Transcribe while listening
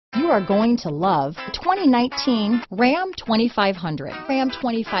are going to love the 2019 Ram 2500. Ram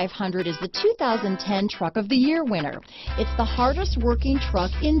 2500 is the 2010 Truck of the Year winner. It's the hardest working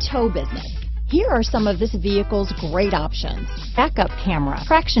truck in tow business. Here are some of this vehicle's great options: backup camera,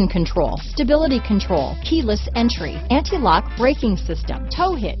 traction control, stability control, keyless entry, anti-lock braking system,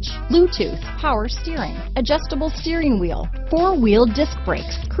 tow hitch, Bluetooth, power steering, adjustable steering wheel, four-wheel disc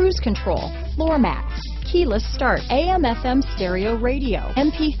brakes, cruise control, floor mats, keyless start, AM/FM stereo radio,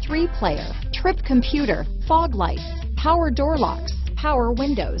 MP3 player, trip computer, fog lights, power door locks, power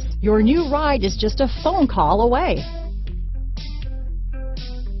windows. Your new ride is just a phone call away.